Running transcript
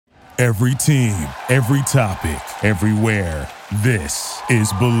Every team, every topic, everywhere. This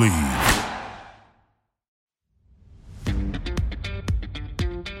is Believe.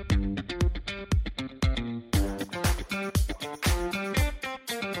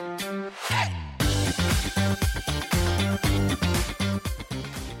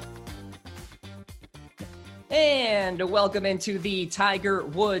 And welcome into the Tiger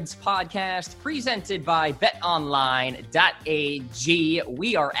Woods podcast presented by BetOnline.ag.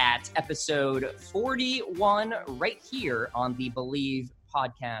 We are at episode 41 right here on the Believe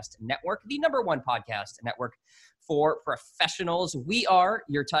Podcast Network, the number one podcast network for professionals. We are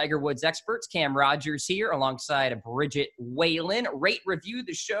your Tiger Woods experts. Cam Rogers here alongside Bridget Whalen. Rate, review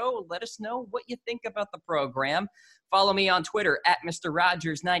the show. Let us know what you think about the program. Follow me on Twitter at Mr.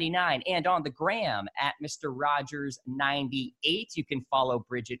 Rogers99 and on the gram at Mr. Rogers98. You can follow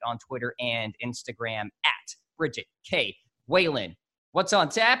Bridget on Twitter and Instagram at Bridget K. Whalen. What's on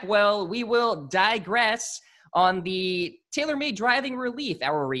tap? Well, we will digress on the TaylorMade Driving Relief,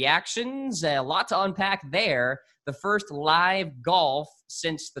 our reactions, a lot to unpack there. The first live golf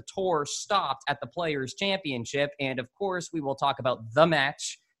since the tour stopped at the Players' Championship. And of course, we will talk about the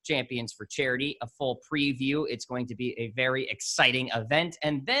match, Champions for Charity, a full preview. It's going to be a very exciting event.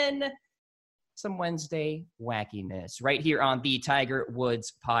 And then some Wednesday wackiness right here on the Tiger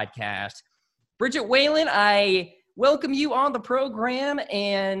Woods podcast. Bridget Whalen, I welcome you on the program,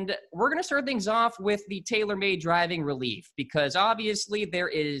 and we're going to start things off with the TaylorMade Driving Relief because obviously there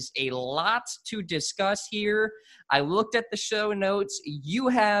is a lot to discuss here. I looked at the show notes. You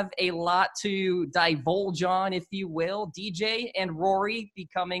have a lot to divulge on, if you will. DJ and Rory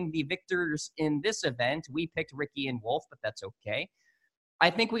becoming the victors in this event. We picked Ricky and Wolf, but that's okay. I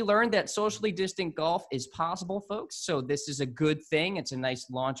think we learned that socially distant golf is possible, folks. So this is a good thing. It's a nice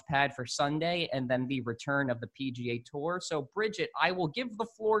launch pad for Sunday and then the return of the PGA Tour. So, Bridget, I will give the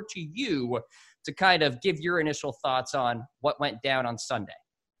floor to you to kind of give your initial thoughts on what went down on Sunday.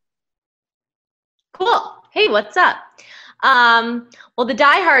 Cool. Hey, what's up? Well, the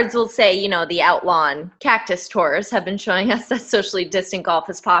diehards will say, the outlaw and cactus tours have been showing us that socially distant golf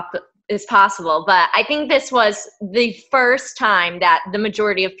is possible. But I think this was the first time that the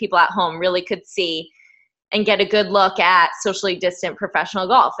majority of people at home really could see and get a good look at socially distant professional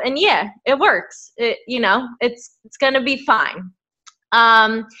golf. And yeah, it works. It's going to be fine.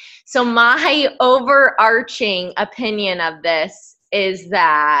 So my overarching opinion of this is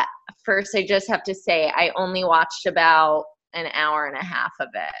that first, I just have to say I only watched about an hour and a half of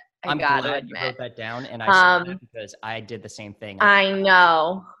it. I'm glad you wrote that down, and I saw that because I did the same thing. I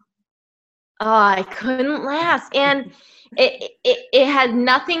know. Oh, I couldn't last. And it had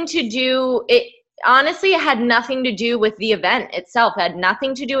nothing to do, honestly, it had nothing to do with the event itself. It had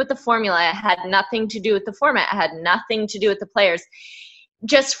nothing to do with the formula. It had nothing to do with the format. It had nothing to do with the players.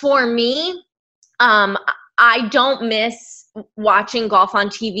 Just for me, I don't miss watching golf on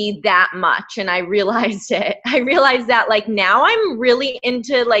TV that much. And I realized it. I realized that now I'm really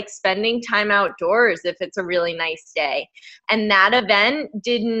into spending time outdoors if it's a really nice day. And that event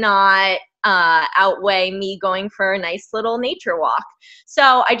did not outweigh me going for a nice little nature walk.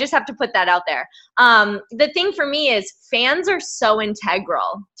 So I just have to put that out there. The thing for me is fans are so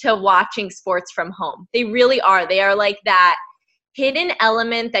integral to watching sports from home. They really are. They are like that hidden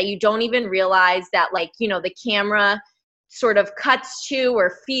element that you don't even realize that the camera sort of cuts to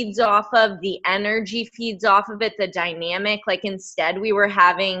or feeds off of, the energy feeds off of it, the dynamic. Instead we were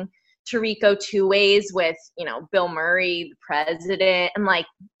having Tarico two-ways with, Bill Murray, the president. And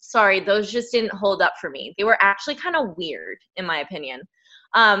sorry, those just didn't hold up for me. They were actually kind of weird, in my opinion.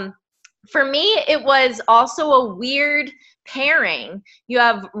 For me, it was also a weird pairing. You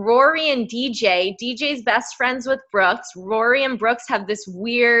have Rory and DJ. DJ's best friends with Brooks. Rory and Brooks have this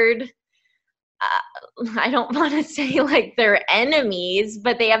weird, I don't want to say they're enemies,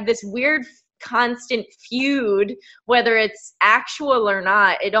 but they have this weird constant feud, whether it's actual or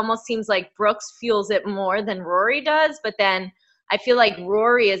not. It almost seems like Brooks feels it more than Rory does, but then I feel like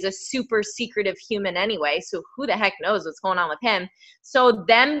Rory is a super secretive human anyway, so who the heck knows what's going on with him. So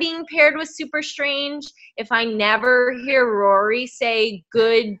them being paired was super strange. If I never hear Rory say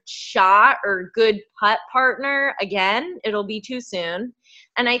good shot or good putt partner again, it'll be too soon.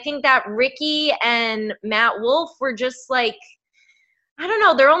 And I think that Ricky and Matt Wolff were just I don't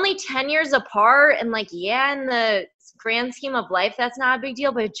know, they're only 10 years apart, and in the grand scheme of life, that's not a big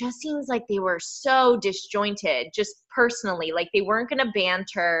deal, but it just seems like they were so disjointed, just personally. They weren't going to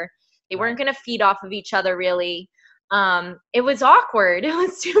banter. They weren't going to feed off of each other, really. It was awkward. It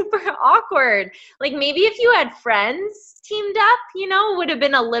was super awkward. Maybe if you had friends teamed up, would have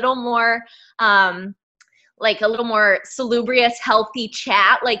been a little more, like a little more salubrious, healthy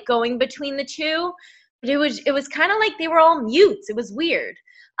chat, like going between the two. But it was kind of like they were all mutes. It was weird.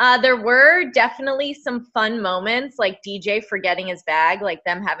 There were definitely some fun moments, like DJ forgetting his bag, like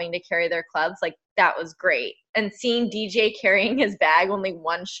them having to carry their clubs. Like that was great. And seeing DJ carrying his bag, only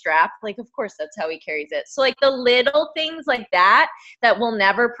one strap, like of course that's how he carries it. So like the little things like that we'll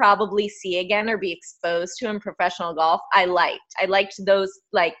never probably see again or be exposed to in professional golf, I liked those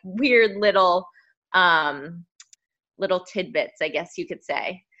like weird little tidbits, I guess you could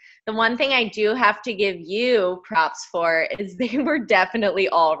say. The one thing I do have to give you props for is they were definitely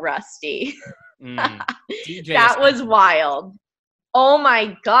all rusty. That was wild. Oh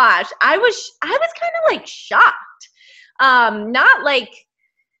my gosh. I was kind of like shocked. Not like,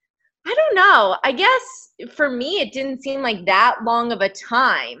 I don't know. I guess for me, it didn't seem like that long of a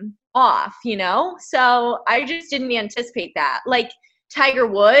time off, you know? So I just didn't anticipate that. Like Tiger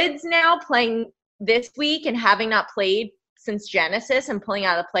Woods now playing this week and having not played since Genesis and pulling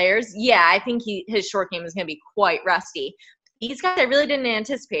out the players, yeah, I think his short game is going to be quite rusty. These guys, I really didn't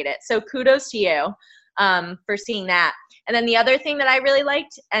anticipate it. So kudos to you for seeing that. And then the other thing that I really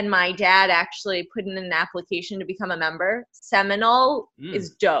liked, and my dad actually put in an application to become a member, Seminole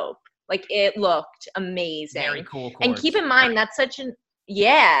is dope. Like it looked amazing. Very cool course. And keep in mind, that's such an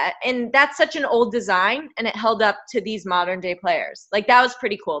old design, and it held up to these modern day players. Like that was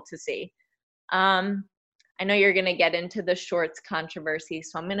pretty cool to see. I know you're going to get into the shorts controversy,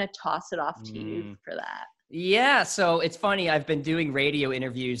 so I'm going to toss it off to you for that. Yeah, so it's funny. I've been doing radio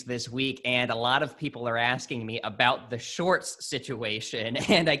interviews this week, and a lot of people are asking me about the shorts situation.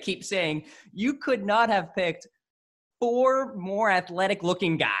 And I keep saying, you could not have picked 4 more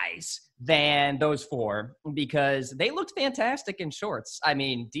athletic-looking guys than those 4 because they looked fantastic in shorts. I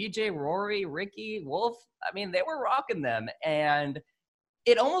mean, DJ, Rory, Ricky, Wolf, I mean, they were rocking them. And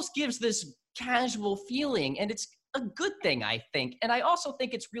it almost gives this casual feeling, and it's a good thing, I think. And I also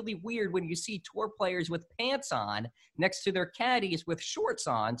think it's really weird when you see tour players with pants on next to their caddies with shorts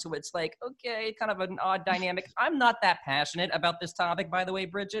on. So it's like, okay, kind of an odd dynamic. I'm not that passionate about this topic, by the way,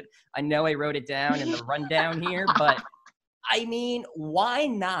 Bridget. I know I wrote it down in the rundown here, but I mean, why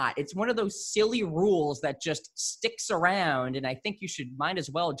not? It's one of those silly rules that just sticks around, and I think you might as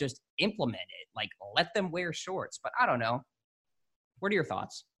well just implement it. Like, let them wear shorts. But I don't know. What are your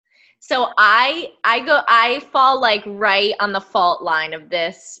thoughts? So I fall like right on the fault line of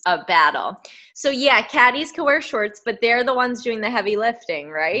this battle. So yeah, caddies can wear shorts, but they're the ones doing the heavy lifting,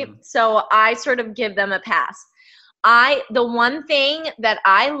 right? So I sort of give them a pass. The one thing that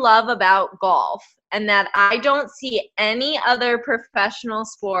I love about golf and that I don't see any other professional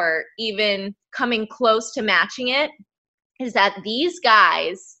sport even coming close to matching it is that these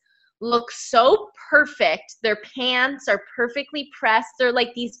guys look so perfect. Their pants are perfectly pressed. They're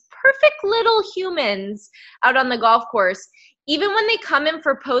like these perfect little humans out on the golf course. Even when they come in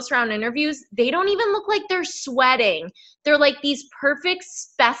for post-round interviews, they don't even look like they're sweating. They're like these perfect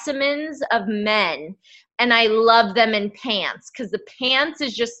specimens of men. And I love them in pants because the pants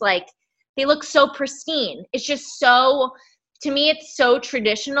is just like, they look so pristine. It's just so, to me, it's so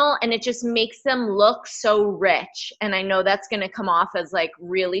traditional and it just makes them look so rich. And I know that's going to come off as like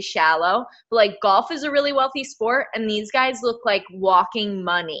really shallow, but like golf is a really wealthy sport and these guys look like walking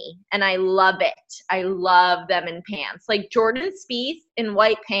money and I love it. I love them in pants. Like Jordan Spieth in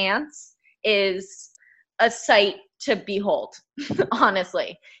white pants is a sight to behold,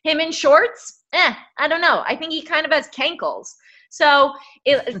 honestly. Him in shorts, I don't know. I think he kind of has cankles. So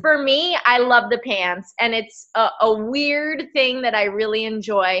for me, I love the pants, and it's a weird thing that I really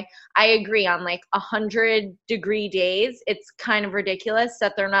enjoy. I agree on like 100-degree days. It's kind of ridiculous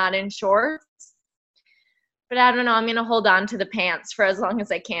that they're not in shorts. But I don't know. I'm going to hold on to the pants for as long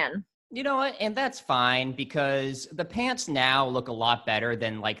as I can. You know what? And that's fine because the pants now look a lot better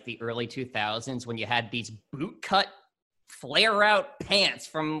than like the early 2000s when you had these boot cut flare out pants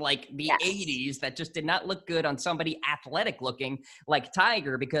from like the 80s that just did not look good on somebody athletic looking like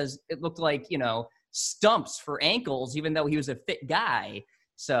Tiger because it looked like, you know, stumps for ankles, even though he was a fit guy.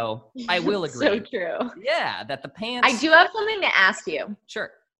 So I will agree. So true. Yeah, that the pants. I do have something to ask you.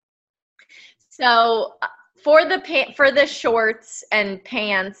 Sure. So for the shorts and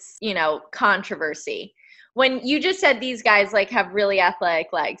pants, you know, controversy, when you just said these guys like have really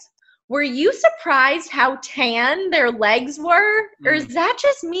athletic legs, were you surprised how tan their legs were? Or is that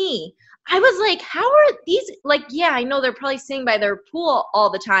just me? I was like, how are these, like, yeah, I know they're probably sitting by their pool all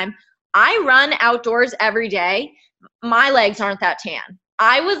the time. I run outdoors every day. My legs aren't that tan.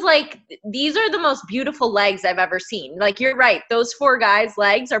 I was like, these are the most beautiful legs I've ever seen. Like, you're right. Those 4 guys'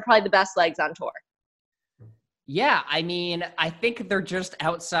 legs are probably the best legs on tour. Yeah, I mean, I think they're just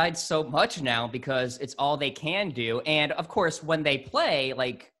outside so much now because it's all they can do. And of course, when they play,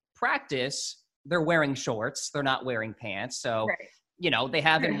 like practice, they're wearing shorts, they're not wearing pants. So, Right. they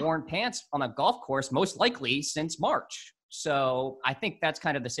haven't worn pants on a golf course most likely since March. So I think that's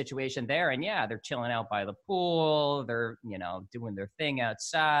kind of the situation there. And yeah, they're chilling out by the pool. They're, doing their thing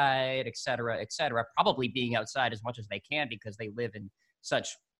outside, et cetera, probably being outside as much as they can because they live in such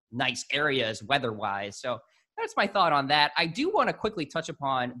nice areas weather-wise. So that's my thought on that. I do want to quickly touch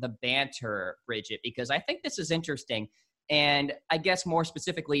upon the banter, Bridget, because I think this is interesting. And I guess more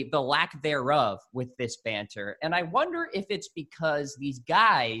specifically, the lack thereof with this banter. And I wonder if it's because these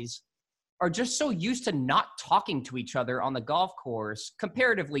guys are just so used to not talking to each other on the golf course,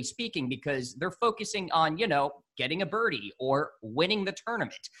 comparatively speaking, because they're focusing on, getting a birdie or winning the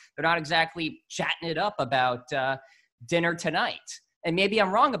tournament. They're not exactly chatting it up about dinner tonight. And maybe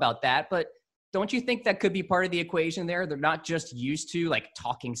I'm wrong about that, but don't you think that could be part of the equation there? They're not just used to like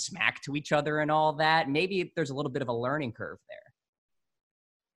talking smack to each other and all that. Maybe there's a little bit of a learning curve there.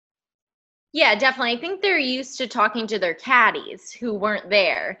 Yeah, definitely. I think they're used to talking to their caddies who weren't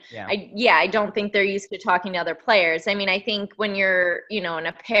there. Yeah. I don't think they're used to talking to other players. I mean, I think when you're, in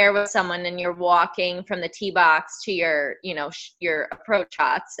a pair with someone and you're walking from the tee box to your, your approach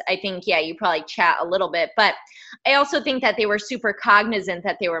shots, I think, yeah, you probably chat a little bit. But I also think that they were super cognizant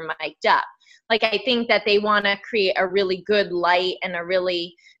that they were mic'd up. Like, I think that they want to create a really good light and a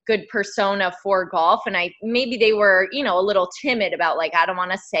really good persona for golf. And maybe they were, a little timid about like, I don't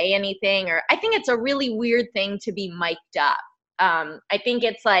want to say anything, or I think it's a really weird thing to be mic'd up. I think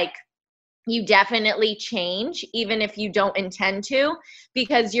it's like, you definitely change even if you don't intend to,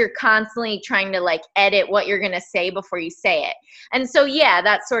 because you're constantly trying to like edit what you're going to say before you say it. And so, yeah,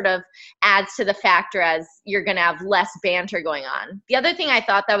 that sort of adds to the factor as you're going to have less banter going on. The other thing I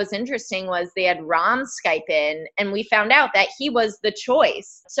thought that was interesting was they had Rahm Skype in, and we found out that he was the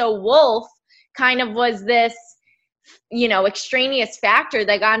choice. So Wolff kind of was this, extraneous factor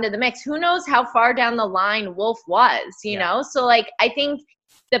that got into the mix. Who knows how far down the line Wolff was, you know? So like, I think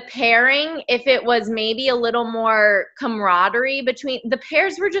the pairing, if it was maybe a little more camaraderie between the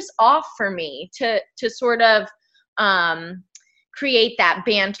pairs, were just off for me to sort of create that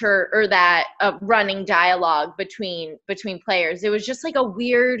banter or that running dialogue between players. It was just like a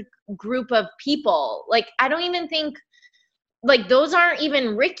weird group of people. Like, I don't even think like those aren't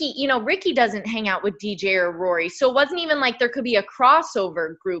even Ricky. Ricky doesn't hang out with DJ or Rory, so it wasn't even like there could be a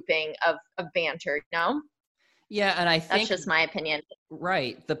crossover grouping of banter. Yeah, and I think that's just my opinion.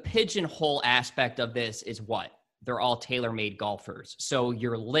 Right. The pigeonhole aspect of this is what? They're all tailor-made golfers. So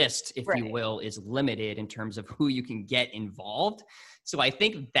your list, if you will, is limited in terms of who you can get involved. So I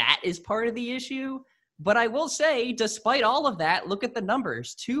think that is part of the issue. But I will say, despite all of that, look at the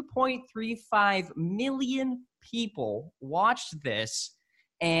numbers. 2.35 million people watched this.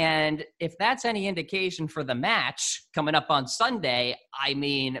 And if that's any indication for the match coming up on Sunday, I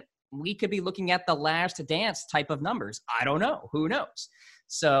mean, we could be looking at the last dance type of numbers. I don't know. Who knows?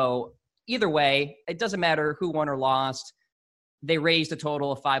 So either way, it doesn't matter who won or lost. They raised a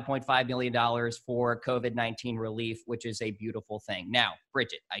total of $5.5 million for COVID-19 relief, which is a beautiful thing. Now,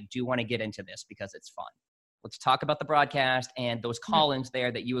 Bridget, I do want to get into this because it's fun. Let's talk about the broadcast and those call-ins there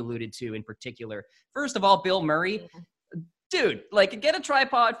that you alluded to in particular. First of all, Bill Murray, dude, like, get a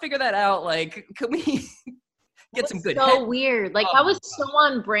tripod, figure that out. Like, can we get some good so weird. Like, that was so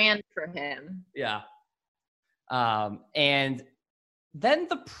on brand for him. Yeah. And then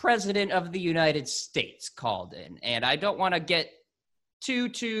the president of the United States called in, and I don't want to get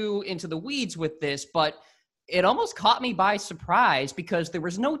too into the weeds with this, but it almost caught me by surprise because there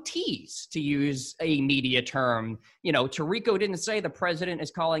was no tease, to use a media term. Tirico didn't say the president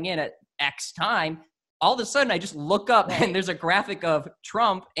is calling in at X time. All of a sudden, I just look up and there's a graphic of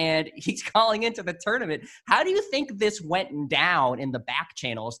Trump and he's calling into the tournament. How do you think this went down in the back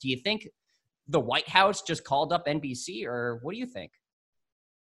channels? Do you think the White House just called up NBC, or what do you think?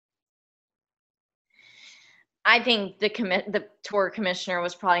 I think the tour commissioner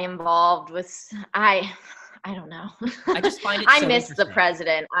was probably involved with, I don't know. I just find it I so miss the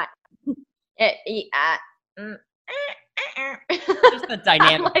president. Just the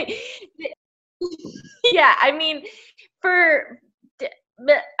dynamic. Yeah, I mean,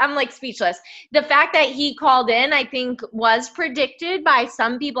 I'm like speechless. The fact that he called in, I think, was predicted by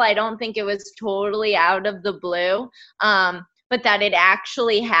some people. I don't think it was totally out of the blue. But that it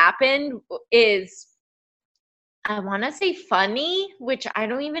actually happened is, I want to say funny, which I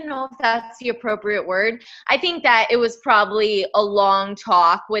don't even know if that's the appropriate word. I think that it was probably a long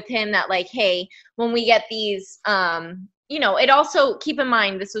talk with him that like, hey, when we get these, it also, keep in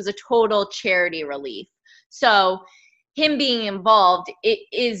mind, this was a total charity relief. So him being involved, it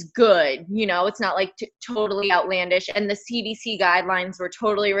is good. You know, it's not like totally outlandish, and the CDC guidelines were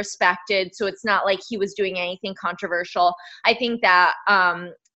totally respected. So it's not like he was doing anything controversial. I think that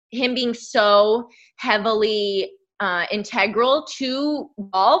him being so heavily integral to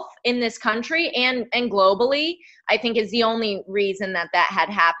golf in this country and globally, I think is the only reason that had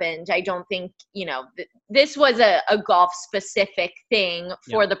happened. I don't think, you know, this was a golf specific thing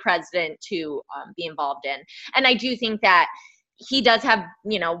for the president to be involved in. And I do think that he does have,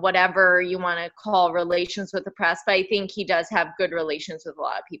 you know, whatever you want to call relations with the press, but I think he does have good relations with a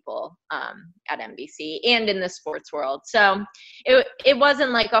lot of people at NBC and in the sports world. So it wasn't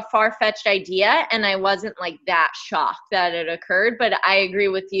like a far-fetched idea, and I wasn't like that shocked that it occurred, but I agree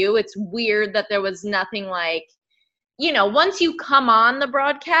with you. It's weird that there was nothing like, you know, once you come on the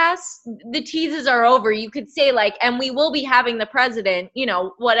broadcast, the teases are over. You could say like, and we will be having the president, you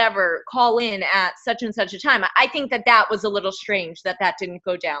know, whatever, call in at such and such a time. I think that was a little strange that didn't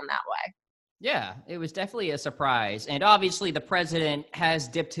go down that way. Yeah, it was definitely a surprise. And obviously the president has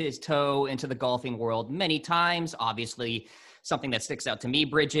dipped his toe into the golfing world many times. Obviously something that sticks out to me,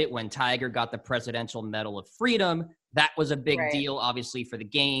 Bridget, when Tiger got the Presidential Medal of Freedom, that was a big deal, obviously, for the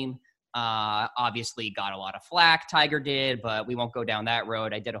game. Obviously got a lot of flack, Tiger did, but we won't go down that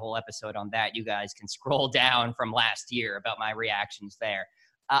road. I did a whole episode on that. You guys can scroll down from last year about my reactions there.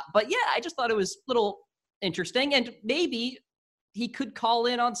 But yeah, I just thought it was a little interesting, and maybe he could call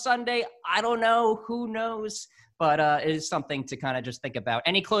in on Sunday. I don't know. Who knows? But it is something to kind of just think about.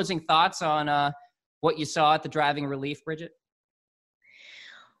 Any closing thoughts on what you saw at the driving relief, Bridget?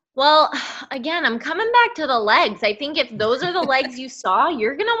 Well, again, I'm coming back to the legs. I think if those are the legs you saw,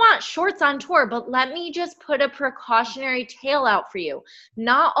 you're going to want shorts on tour. But let me just put a precautionary tale out for you.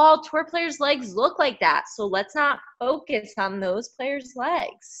 Not all tour players' legs look like that. So let's not focus on those players'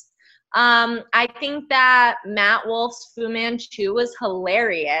 legs. I think that Matt Wolff's Fu Manchu was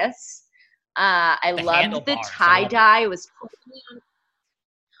hilarious. I loved the tie-dye. It was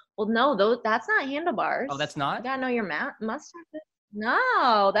well, no, that's not handlebars. Oh, that's not? You got to know your mustache.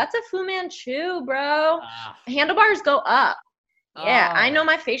 No, that's a Fu Manchu, bro. Handlebars go up. Yeah, I know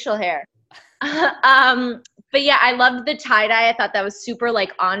my facial hair. But yeah, I loved the tie-dye. I thought that was super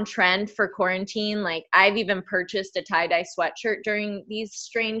like on trend for quarantine. Like I've even purchased a tie-dye sweatshirt during these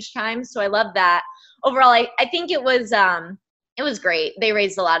strange times. So I love that. Overall, I think it was great. They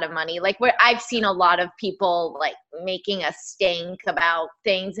raised a lot of money. Like I've seen a lot of people like making a stink about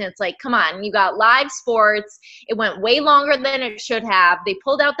things. And it's like, come on, you got live sports. It went way longer than it should have. They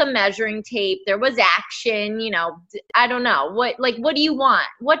pulled out the measuring tape. There was action, you know, I don't know. What do you want?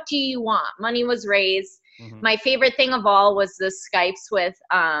 What do you want? Money was raised. Mm-hmm. My favorite thing of all was the Skypes with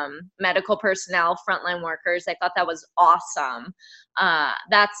medical personnel, frontline workers. I thought that was awesome.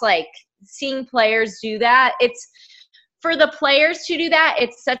 That's like seeing players do that. For the players to do that,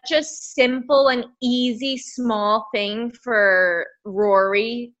 it's such a simple and easy, small thing for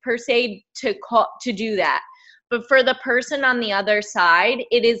Rory, per se, to do that. But for the person on the other side,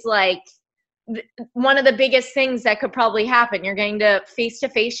 it is like one of the biggest things that could probably happen. You're going to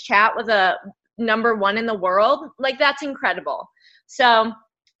face-to-face chat with a number one in the world. Like, that's incredible. So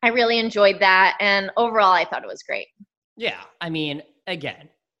I really enjoyed that. And overall, I thought it was great. Yeah. I mean, again,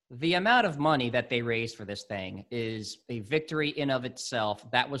 the amount of money that they raised for this thing is a victory in of itself.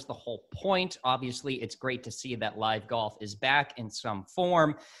 That was the whole point. Obviously, it's great to see that live golf is back in some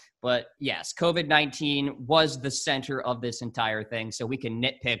form. But yes, COVID-19 was the center of this entire thing. So we can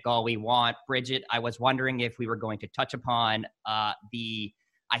nitpick all we want. Bridget, I was wondering if we were going to touch upon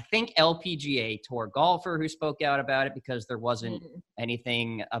I think LPGA Tour golfer who spoke out about it, because there wasn't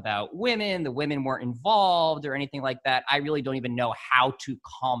anything about women. The women weren't involved or anything like that. I really don't even know how to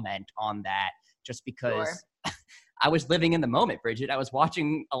comment on that, just because I was living in the moment, Bridget. I was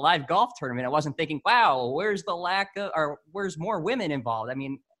watching a live golf tournament. I wasn't thinking, wow, where's the lack of, or where's more women involved? I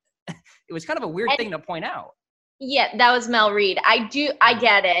mean, it was kind of a weird thing to point out. Yeah, that was Mel Reid. I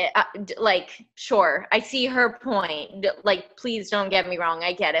get it. Like, sure, I see her point. Like, please don't get me wrong.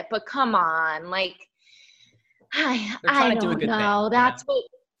 I get it. But come on, like, I don't know. That's what,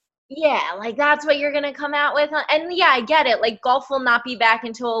 yeah, like, that's what you're going to come out with. And yeah, I get it. Like, golf will not be back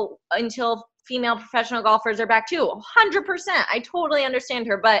until female professional golfers are back too. 100%. I totally understand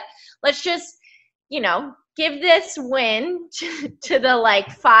her. But let's just, give this win to the like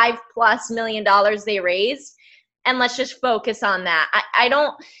 $5+ million they raised. And let's just focus on that.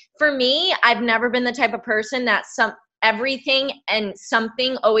 For me, I've never been the type of person that everything and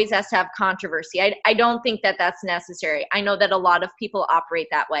something always has to have controversy. I don't think that that's necessary. I know that a lot of people operate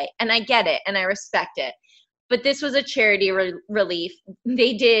that way, and I get it and I respect it. But this was a charity relief.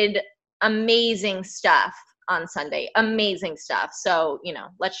 They did amazing stuff on Sunday. Amazing stuff. So,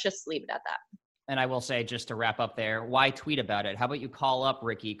 let's just leave it at that. And I will say, just to wrap up there, why tweet about it? How about you call up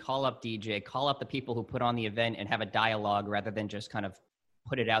Ricky, call up DJ, call up the people who put on the event and have a dialogue rather than just kind of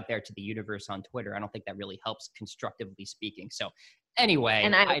put it out there to the universe on Twitter. I don't think that really helps, constructively speaking. So anyway,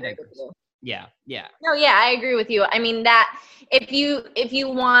 and I agree with you. Yeah. No, yeah, I agree with you. I mean, that if you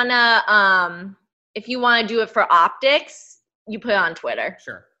wanna do it for optics, you put it on Twitter.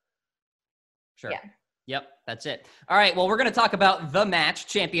 Sure. Yeah. Yep, that's it. All right, well, we're going to talk about the match,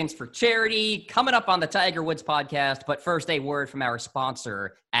 Champions for Charity, coming up on the Tiger Woods podcast. But first, a word from our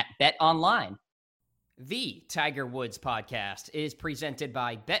sponsor at Bet Online. The Tiger Woods podcast is presented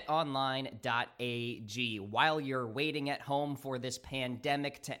by betonline.ag. While you're waiting at home for this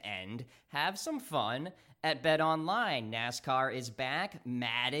pandemic to end, have some fun at BetOnline. NASCAR is back,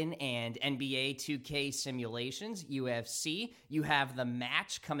 Madden and NBA 2K simulations, UFC. You have the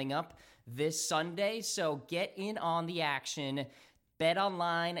match coming up this Sunday, so get in on the action.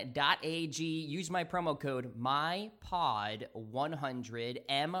 BetOnline.ag. Use my promo code MYPOD100,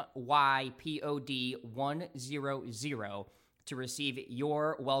 MYPOD100, to receive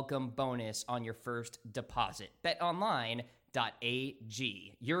your welcome bonus on your first deposit.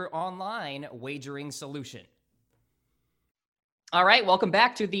 BetOnline.ag, your online wagering solution. All right, welcome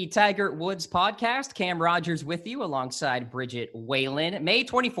back to the Tiger Woods podcast. Cam Rogers with you alongside Bridget Whalen. May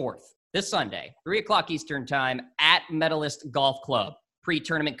 24th. This Sunday, 3 o'clock Eastern time at Medalist Golf Club.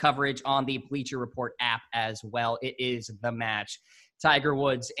 Pre-tournament coverage on the Bleacher Report app as well. It is the match. Tiger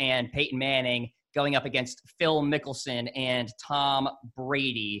Woods and Peyton Manning going up against Phil Mickelson and Tom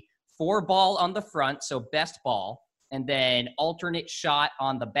Brady. 4-ball on the front, so best ball, and then alternate shot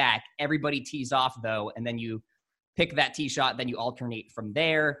on the back. Everybody tees off, though, and then you pick that tee shot, then you alternate from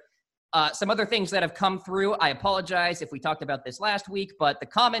there. Some other things that have come through. I apologize if we talked about this last week, but the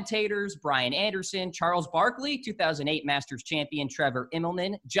commentators, Brian Anderson, Charles Barkley, 2008 Masters champion Trevor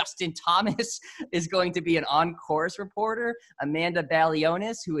Immelman, Justin Thomas is going to be an on-course reporter, Amanda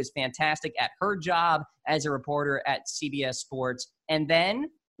Balionis, who is fantastic at her job as a reporter at CBS Sports, and then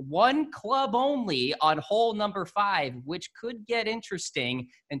one club only on hole number 5, which could get interesting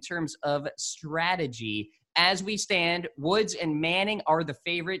in terms of strategy. As we stand, Woods and Manning are the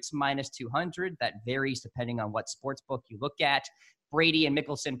favorites, minus 200. That varies depending on what sportsbook you look at. Brady and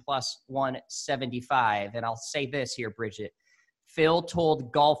Mickelson plus 175. And I'll say this here, Bridget. Phil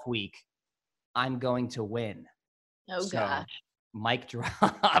told Golf Week, I'm going to win. Oh, so, gosh. Mic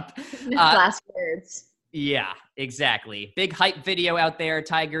drop. Last words. Yeah, exactly. Big hype video out there.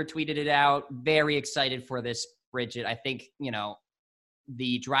 Tiger tweeted it out. Very excited for this, Bridget. I think,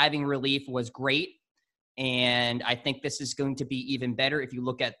 the driving relief was great. And I think this is going to be even better if you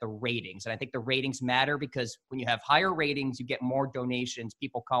look at the ratings. And I think the ratings matter because when you have higher ratings, you get more donations,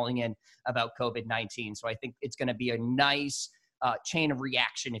 people calling in about COVID-19. So I think it's going to be a nice chain of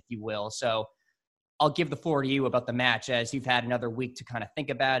reaction, if you will. So I'll give the floor to you about the match as you've had another week to kind of think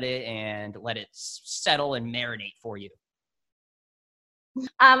about it and let it settle and marinate for you.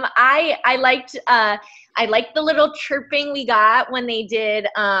 I liked the little chirping we got when they did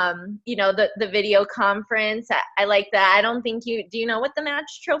the video conference. I like that. I don't think do you know what the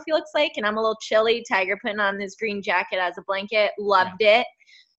match trophy looks like? And I'm a little chilly. Tiger putting on this green jacket as a blanket. Loved it.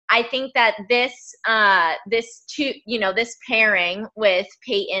 I think that this pairing with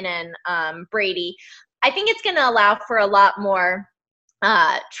Peyton and Brady, I think it's going to allow for a lot more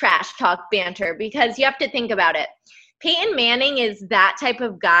trash talk banter because you have to think about it. Peyton Manning is that type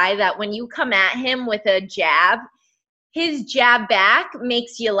of guy that when you come at him with a jab, his jab back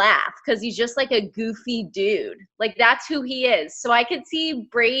makes you laugh because he's just like a goofy dude. Like, that's who he is. So I could see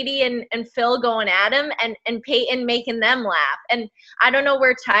Brady and Phil going at him and Peyton making them laugh. And I don't know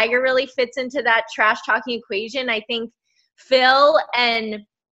where Tiger really fits into that trash talking equation. I think Phil and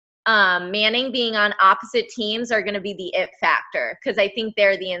Manning being on opposite teams are going to be the it factor because I think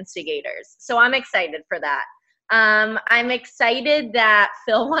they're the instigators. So I'm excited for that. I'm excited that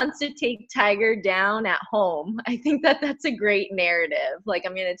Phil wants to take Tiger down at home. I think that that's a great narrative. Like,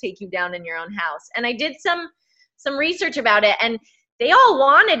 I'm going to take you down in your own house. And I did some research about it, and they all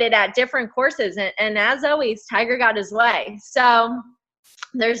wanted it at different courses. And as always, Tiger got his way. So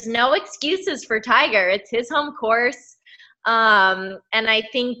there's no excuses for Tiger. It's his home course. And I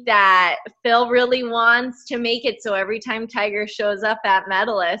think that Phil really wants to make it so every time Tiger shows up at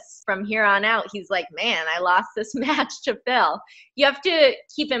Medalist from here on out, he's like, man, I lost this match to Phil. You have to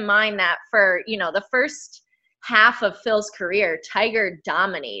keep in mind that for, the first half of Phil's career, Tiger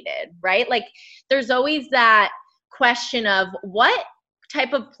dominated, right? Like, there's always that question of what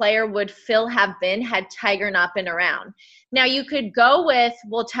type of player would Phil have been had Tiger not been around? Now you could go with,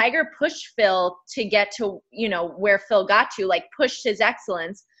 well, Tiger pushed Phil to get to, you know, where Phil got to, like pushed his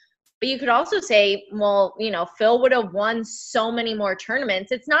excellence. But you could also say, well, you know, Phil would have won so many more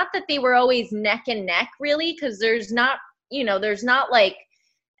tournaments. It's not that they were always neck and neck, really, because there's not like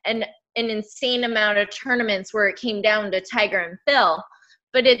an insane amount of tournaments where it came down to Tiger and Phil.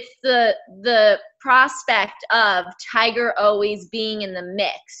 But it's the prospect of Tiger always being in the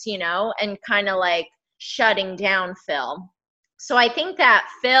mix, you know, and kind of like shutting down Phil. So I think that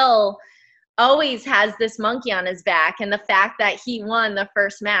Phil always has this monkey on his back, and the fact that he won the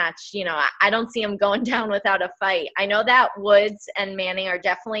first match, you know, I don't see him going down without a fight. I know that Woods and Manning are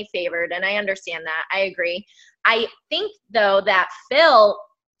definitely favored, and I understand that. I agree. I think, though, that Phil,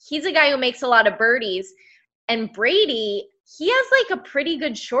 he's a guy who makes a lot of birdies, and Brady, he has like a pretty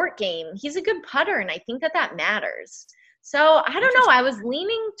good short game. He's a good putter, and I think that matters. So I don't know. I was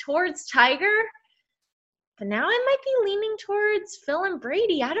leaning towards Tiger, but now I might be leaning towards Phil and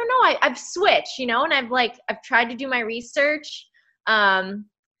Brady. I don't know. I've switched, you know, and I've tried to do my research. I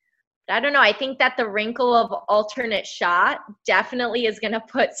don't know. I think that the wrinkle of alternate shot definitely is going to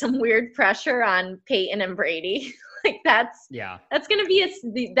put some weird pressure on Peyton and Brady. Like that's going to be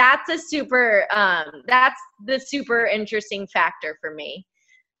that's the super interesting factor for me.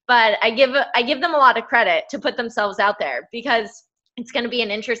 But I give them a lot of credit to put themselves out there, because it's going to be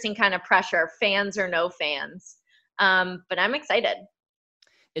an interesting kind of pressure, fans or no fans. But I'm excited.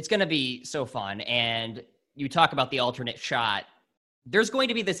 It's going to be so fun. And you talk about the alternate shot. There's going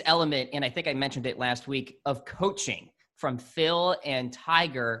to be this element, and I think I mentioned it last week, of coaching from Phil and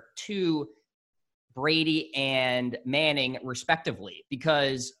Tiger to Brady and Manning respectively,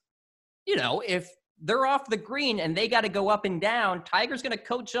 because, you know, if they're off the green and they got to go up and down, Tiger's going to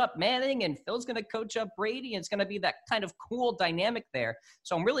coach up Manning and Phil's going to coach up Brady. And it's going to be that kind of cool dynamic there.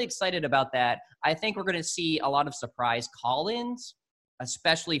 So I'm really excited about that. I think we're going to see a lot of surprise call-ins,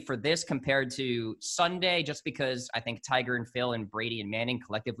 especially for this compared to Sunday, just because I think Tiger and Phil and Brady and Manning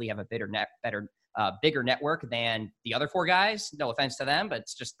collectively have a bigger network than the other four guys. No offense to them, but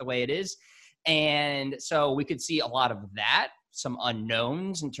it's just the way it is. And so we could see a lot of that, some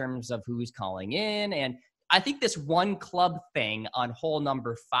unknowns in terms of who's calling in. And I think this one club thing on hole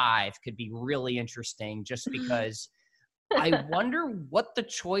number 5 could be really interesting, just because I wonder what the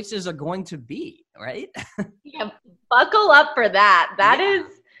choices are going to be, right? Yeah, buckle up for that. That is,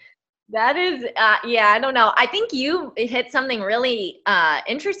 I don't know. I think you hit something really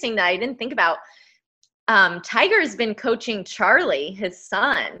interesting that I didn't think about. Tiger's been coaching Charlie, his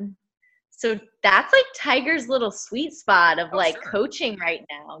son. So that's like Tiger's little sweet spot of coaching right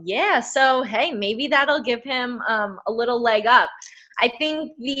now. Yeah. So, hey, maybe that'll give him a little leg up. I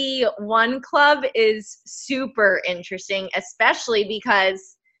think the one club is super interesting, especially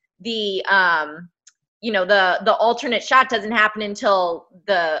because the alternate shot doesn't happen until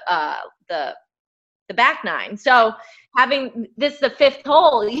the back nine. So having this the 5th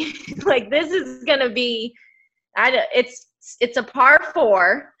hole, like this is going to be, it's a par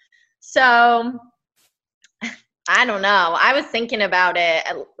 4. So I don't know. I was thinking about it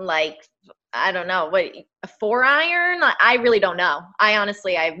like, I don't know, what, a 4-iron? I really don't know. I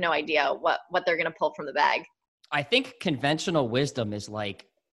have no idea what they're going to pull from the bag. I think conventional wisdom is like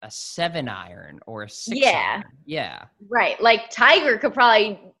a 7-iron or a 6-iron. Yeah. Yeah. Right. Like Tiger could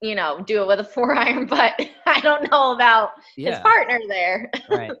probably, do it with a 4-iron, but I don't know about his partner there.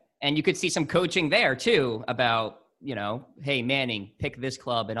 Right. And you could see some coaching there too about, hey, Manning, pick this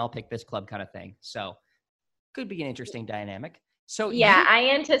club and I'll pick this club kind of thing. So could be an interesting dynamic. So I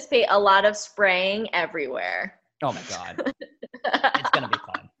anticipate a lot of spraying everywhere. Oh my God. It's going to be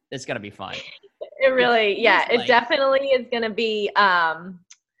fun. It's going to be fun. It really, it definitely is going to be, a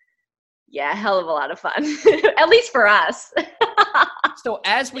hell of a lot of fun, at least for us. So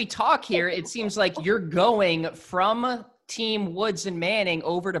as we talk here, it seems like you're going from Team Woods and Manning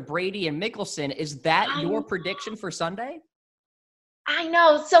over to Brady and Mickelson. Is that your prediction for Sunday? I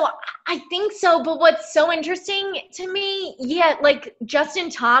know. So I think so. But what's so interesting to me, like Justin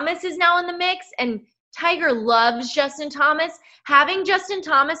Thomas is now in the mix, and Tiger loves Justin Thomas. Having Justin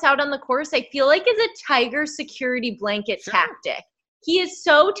Thomas out on the course, I feel like is a Tiger security blanket tactic. He is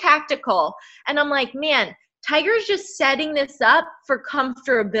so tactical. And I'm like, man, Tiger's just setting this up for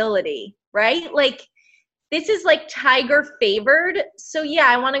comfortability, right? Like, this is like Tiger favored. So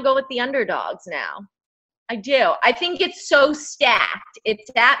I want to go with the underdogs now. I do. I think it's so stacked.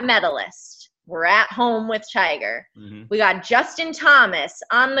 It's at Medalist. We're at home with Tiger. Mm-hmm. We got Justin Thomas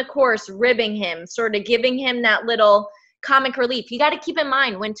on the course, ribbing him, sort of giving him that little comic relief. You got to keep in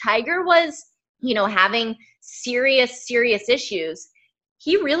mind when Tiger was, having serious issues,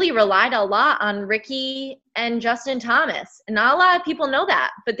 he really relied a lot on Ricky and Justin Thomas. And not a lot of people know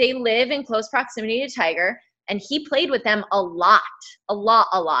that, but they live in close proximity to Tiger, and he played with them a lot.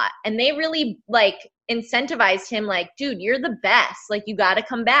 And they really like incentivized him, like, dude, you're the best. Like, you got to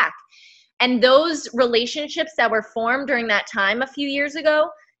come back. And those relationships that were formed during that time a few years ago,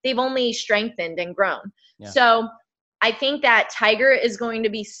 they've only strengthened and grown. Yeah. So I think that Tiger is going to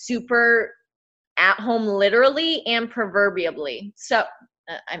be super at home, literally and proverbially. So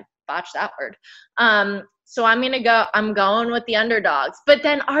I botched that word. So I'm going with the underdogs. But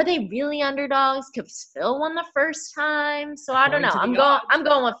then are they really underdogs? Because Phil won the first time. So I don't know. I'm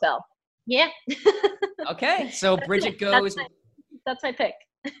going with Phil. Yeah. Okay. So Bridget goes. That's my pick.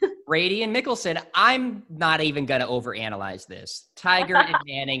 Brady and Mickelson. I'm not even going to overanalyze this. Tiger and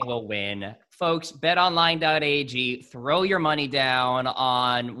Manning will win. Folks, betonline.ag. Throw your money down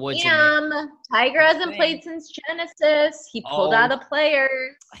on Woods. Tiger hasn't played since Genesis. He pulled out a player.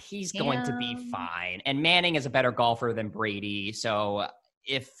 He's going to be fine. And Manning is a better golfer than Brady. So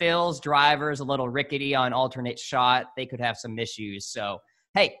if Phil's driver is a little rickety on alternate shot, they could have some issues. So,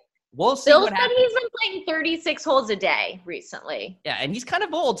 hey, we'll see what happens. He's been playing 36 holes a day recently. Yeah, and he's kind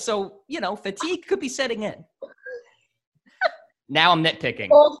of old. So, fatigue could be setting in. Now I'm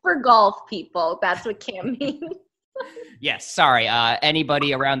nitpicking. Old for golf, people. That's what Cam means. Yes, sorry.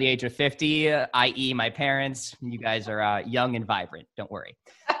 Anybody around the age of 50, i.e. my parents, you guys are young and vibrant. Don't worry.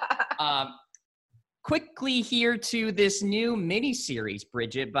 Quickly here to this new mini-series,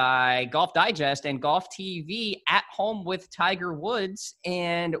 Bridget, by Golf Digest and Golf TV, At Home with Tiger Woods.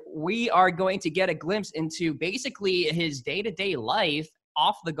 And we are going to get a glimpse into basically his day-to-day life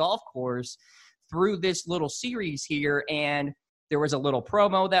off the golf course through this little series here. And there was a little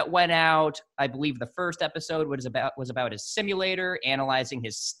promo that went out. I believe the first episode was about his simulator, analyzing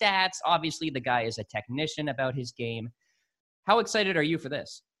his stats. Obviously, the guy is a technician about his game. How excited are you for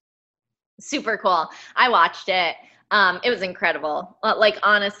this? Super cool. I watched it. It was incredible. Like,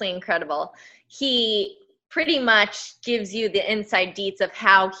 honestly incredible. He pretty much gives you the inside deets of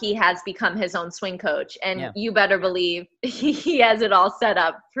how he has become his own swing coach. And you better believe he has it all set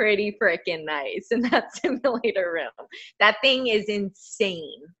up pretty freaking nice in that simulator room. That thing is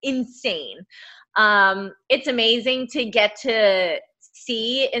insane. It's amazing to get to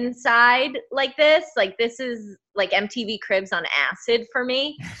see inside like this. Like, this is like MTV Cribs on acid for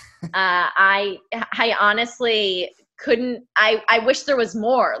me. I honestly couldn't, I wish there was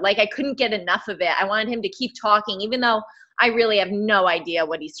more. Like, I couldn't get enough of it. I wanted him to keep talking, even though I really have no idea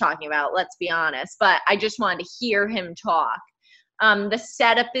what he's talking about, let's be honest. But I just wanted to hear him talk. The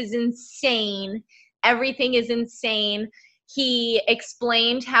setup is insane. Everything is insane. He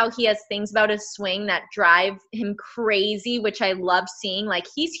explained how he has things about his swing that drive him crazy, which I love seeing. Like,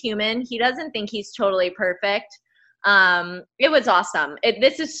 he's human. He doesn't think he's totally perfect. It was awesome.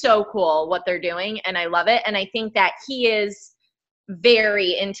 This is so cool what they're doing, and I love it. And I think that he is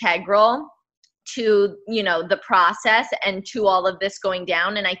very integral to, the process and to all of this going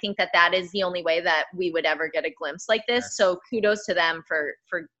down. And I think that is the only way that we would ever get a glimpse like this. So kudos to them for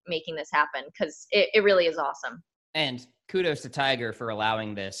making this happen, because it really is awesome. And kudos to Tiger for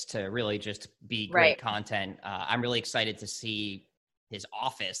allowing this to really just be great content. I'm really excited to see his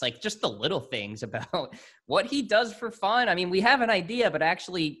office, like just the little things about what he does for fun. I mean, we have an idea, but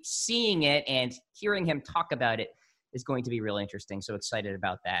actually seeing it and hearing him talk about it is going to be really interesting. So excited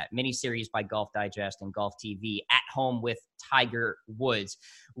about that. Mini-series by Golf Digest and Golf TV, At Home with Tiger Woods.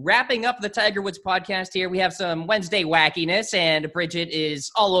 Wrapping up the Tiger Woods podcast here, we have some Wednesday wackiness, and Bridget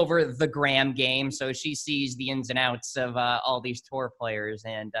is all over the Graham game, so she sees the ins and outs of all these tour players.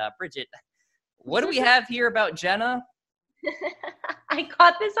 And Bridget, what do we have here about Jenna? I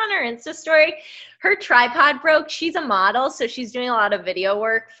caught this on her Insta story. Her tripod broke. She's a model, so she's doing a lot of video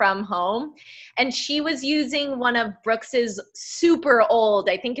work from home. And she was using one of Brooks's super old,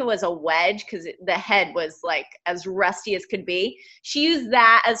 I think it was a wedge, because the head was like as rusty as could be. She used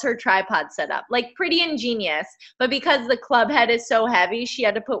that as her tripod setup. Like, pretty ingenious. But because the club head is so heavy, she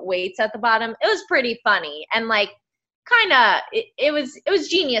had to put weights at the bottom. It was pretty funny. And like, kind of, it was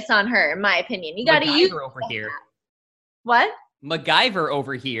genius on her, in my opinion. You got to use over here. What? MacGyver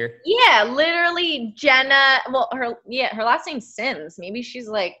over here. Yeah, literally Jenna. Well, her last name's Sims. Maybe she's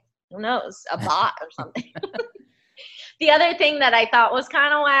like, who knows, a bot or something. The other thing that I thought was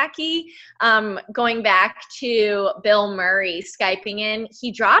kind of wacky, going back to Bill Murray Skyping in,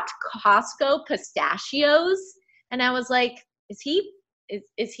 he dropped Costco pistachios, and I was like, is he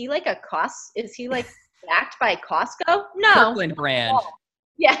like a is he like backed by Costco? No. Kirkland brand.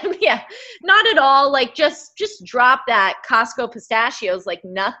 Yeah. Not at all. Like just drop that Costco pistachios like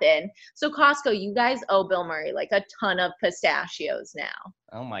nothing. So Costco, you guys owe Bill Murray like a ton of pistachios now.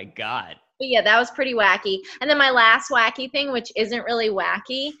 Oh my God. But yeah, that was pretty wacky. And then my last wacky thing, which isn't really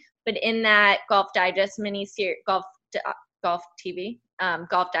wacky, but in that Golf Digest mini-series, Golf TV,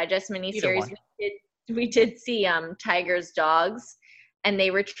 Golf Digest mini-series, we did see Tiger's dogs, and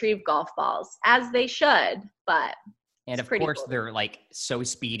they retrieve golf balls, as they should, but and of course cool. They're like so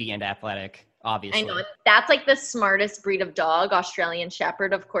speedy and athletic, obviously. I know. That's like the smartest breed of dog, Australian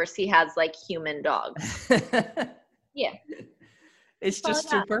Shepherd. Of course, he has like human dogs. Yeah. It's just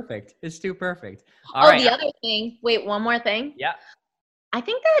too perfect. It's too perfect. All right. The other thing. Wait, one more thing. Yeah. I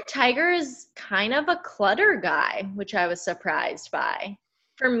think that Tiger is kind of a clutter guy, which I was surprised by.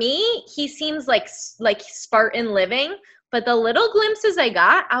 For me, he seems like Spartan living, but the little glimpses I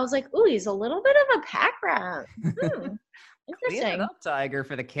got, I was like, ooh, he's a little bit of a pack rat. Interesting. Clean it up, Tiger,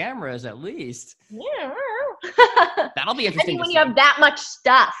 for the cameras at least. Yeah. That'll be interesting. When you have that much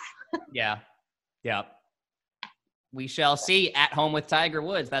stuff. Yeah. We shall see at home with Tiger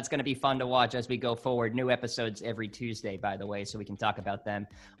Woods. That's going to be fun to watch as we go forward. New episodes every Tuesday, by the way, so we can talk about them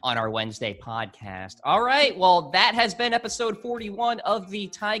on our Wednesday podcast. All right. Well, that has been episode 41 of the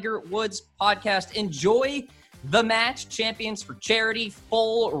Tiger Woods podcast. Enjoy the match. Champions for Charity.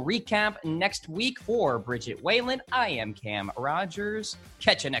 Full recap next week for Bridget Whalen. I am Cam Rogers.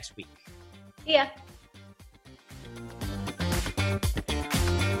 Catch you next week. Yeah.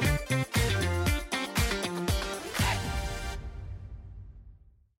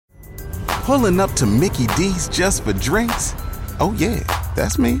 Pulling up to Mickey D's just for drinks? Oh yeah,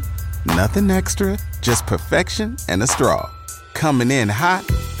 that's me. Nothing extra, just perfection and a straw. Coming in hot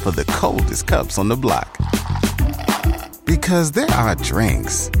for the coldest cups on the block. Because there are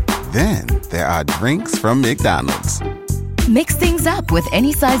drinks. Then there are drinks from McDonald's. Mix things up with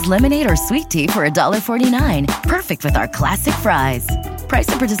any size lemonade or sweet tea for $1.49. Perfect with our classic fries. Price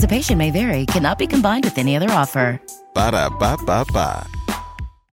and participation may vary. Cannot be combined with any other offer. Ba-da-ba-ba-ba.